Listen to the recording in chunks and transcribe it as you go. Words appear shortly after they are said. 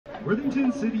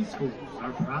Worthington City Schools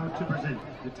are proud to present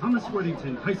the Thomas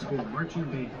Worthington High School Marching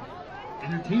Band.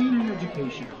 Entertaining and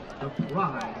educational, the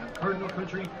Pride of Cardinal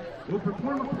Country will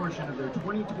perform a portion of their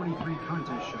 2023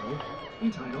 contest show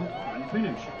entitled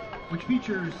Unfinished, which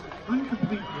features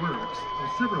incomplete works of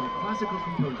several classical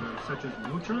composers such as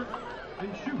Mozart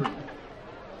and Schubert,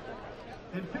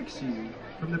 and Fix You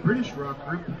from the British rock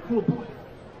group Coldplay.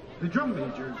 The drum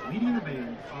majors leading the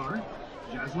band are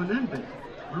Jaslyn Envin,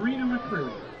 Marina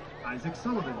McCreary, Isaac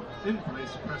Sullivan, and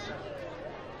Bryce Presser.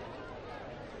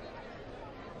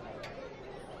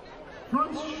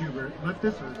 Franz Schubert left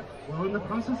this earth while in the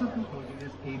process of composing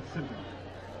his 8th symphony.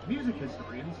 Music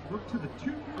historians look to the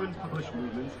two unpublished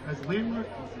movements as landmark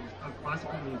pieces of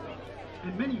classical music,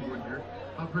 and many wonder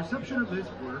how perception of this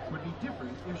work would be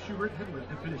different if Schubert had lived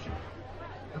to finish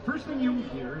it. The first thing you will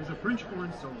hear is a French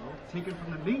horn solo taken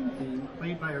from the main theme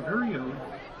played by our very own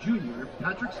junior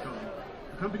Patrick Scully,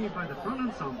 accompanied by the front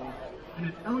ensemble and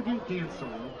an elegant dance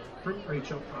solo from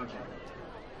Rachel Ogden.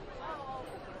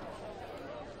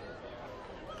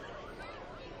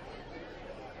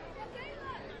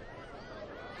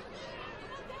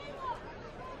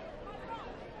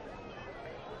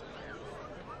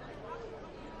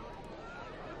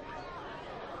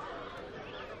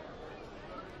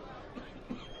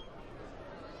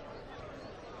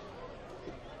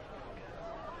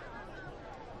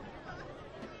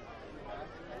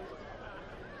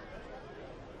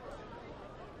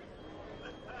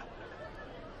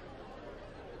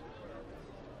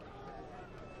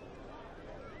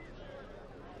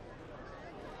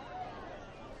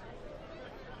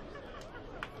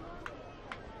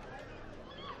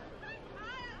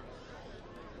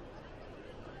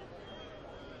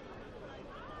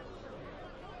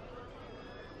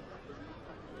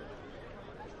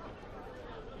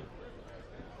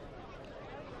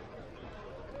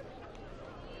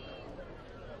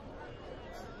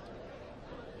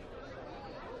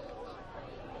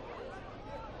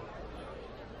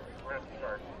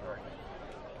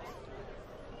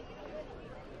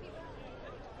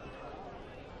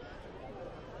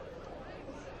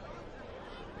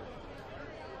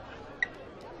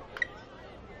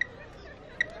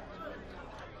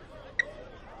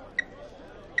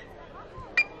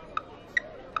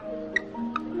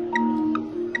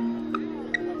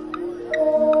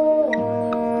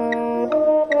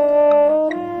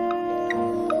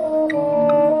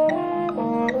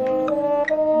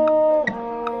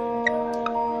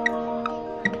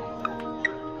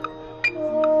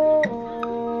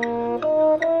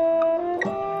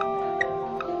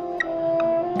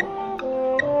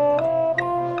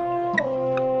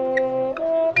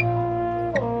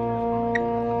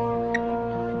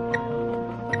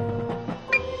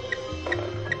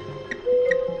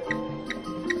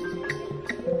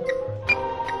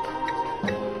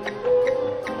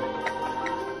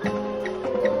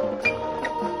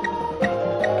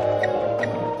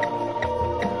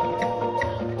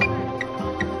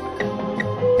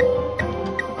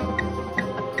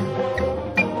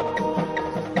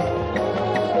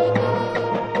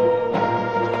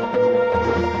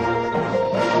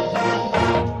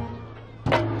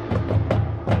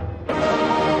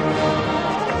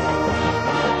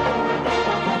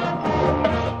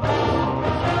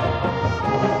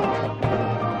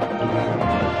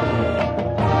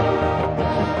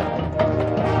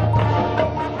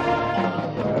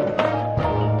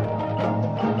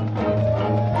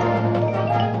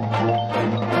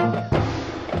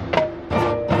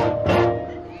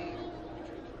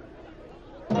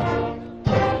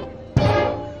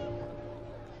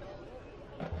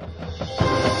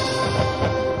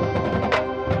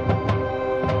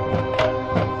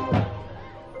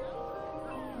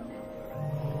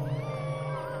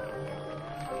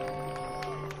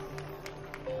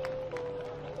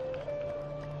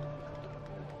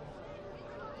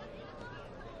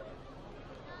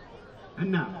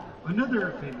 And now,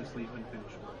 another famously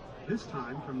unfinished work, this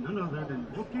time from none other than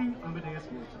Wolfgang Amadeus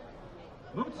Mozart.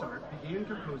 Mozart began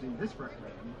composing this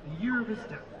requiem the year of his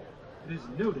death. It is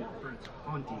noted for its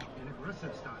haunting and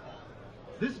aggressive style.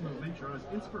 This movement draws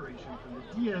inspiration from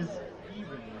the Dies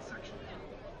Irae section.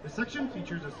 The section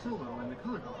features a solo in the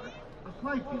color guard, a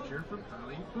flag feature from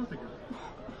Carly Gothiger.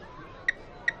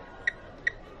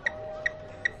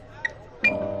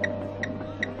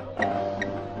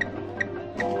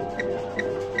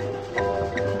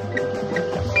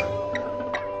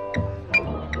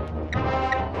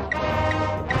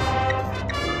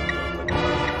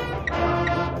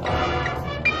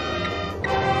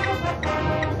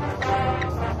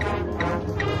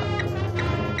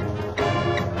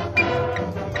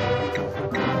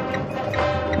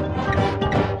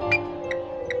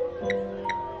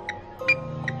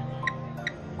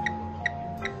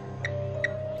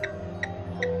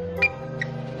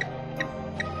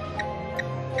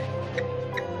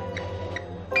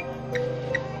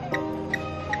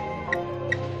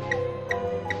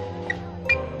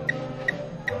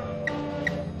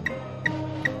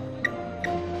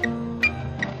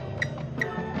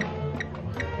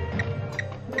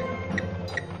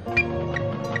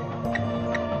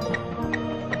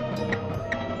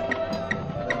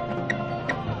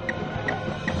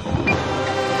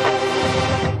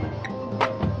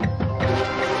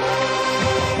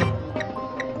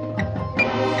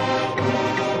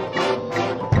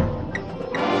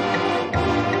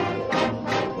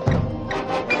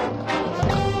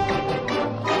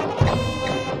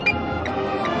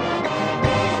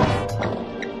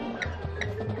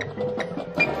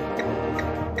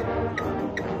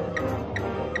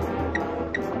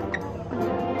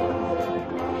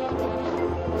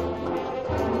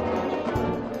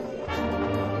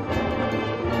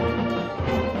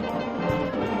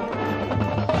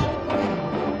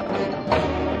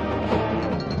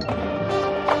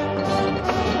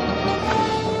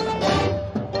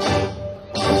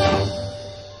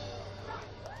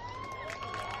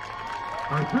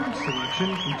 Our third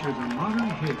selection features a modern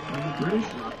hit from the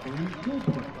British rock band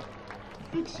Coldplay.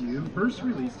 Fix You, first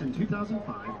released in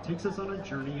 2005, takes us on a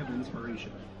journey of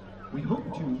inspiration. We hope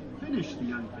to finish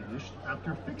the unfinished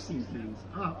after fixing things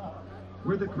up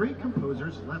where the great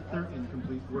composers left their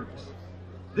incomplete works.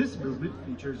 This movement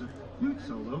features a flute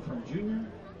solo from junior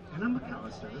Anna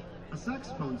McAllister, a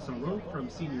saxophone solo from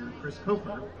senior Chris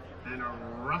Cofer, and a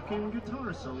rockin'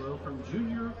 guitar solo from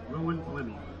junior Rowan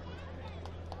Fleming.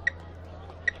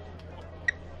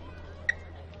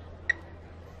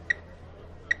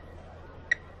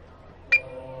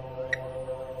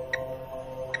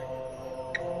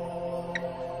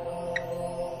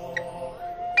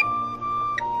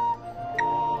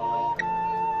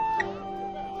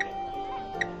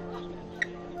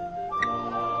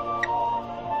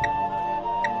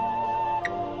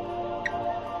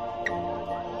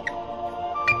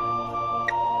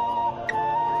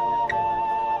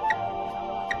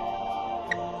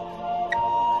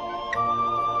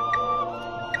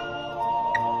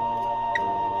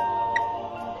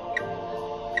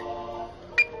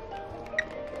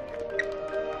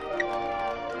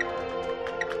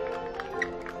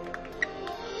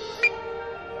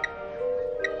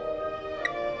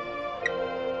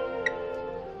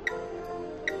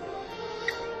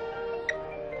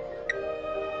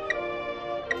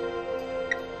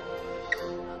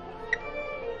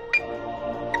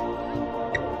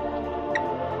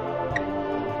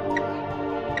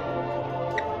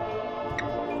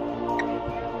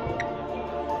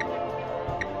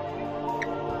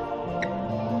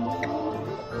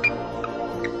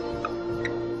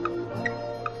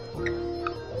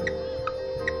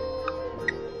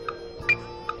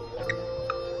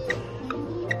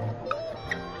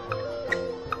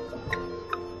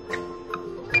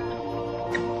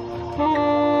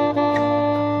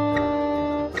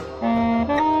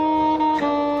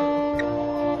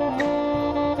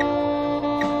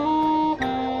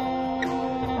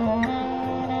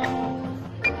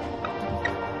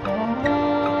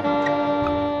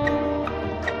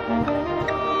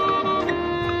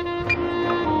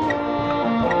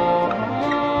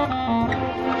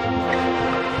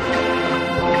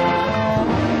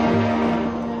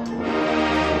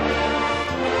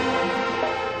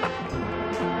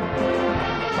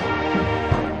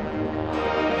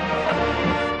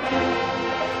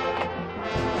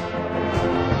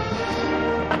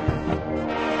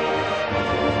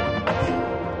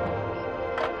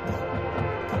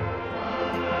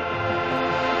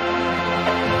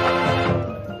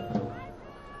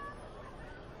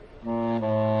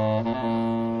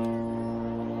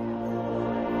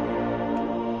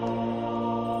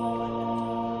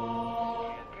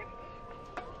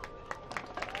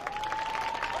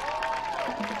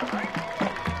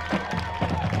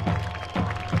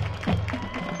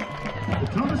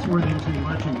 Worthington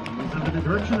marching band is under the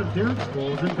direction of Derek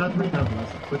Scholes and Guthrie Douglas,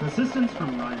 with assistance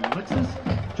from Ryan Alexis,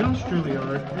 Josh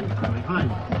Juilliard, and Carly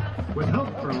Hine, with help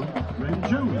from Ren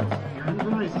Jones, Aaron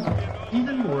Verizon,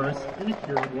 Ethan Morris, and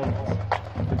Akira Waltz.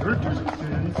 The directors and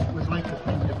students would like to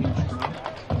thank the Beechcroft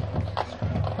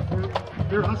for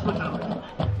their hospitality.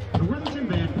 The Worthington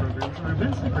band programs are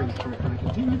immensely grateful for the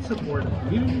continued support of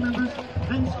community members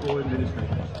and school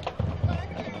administrators.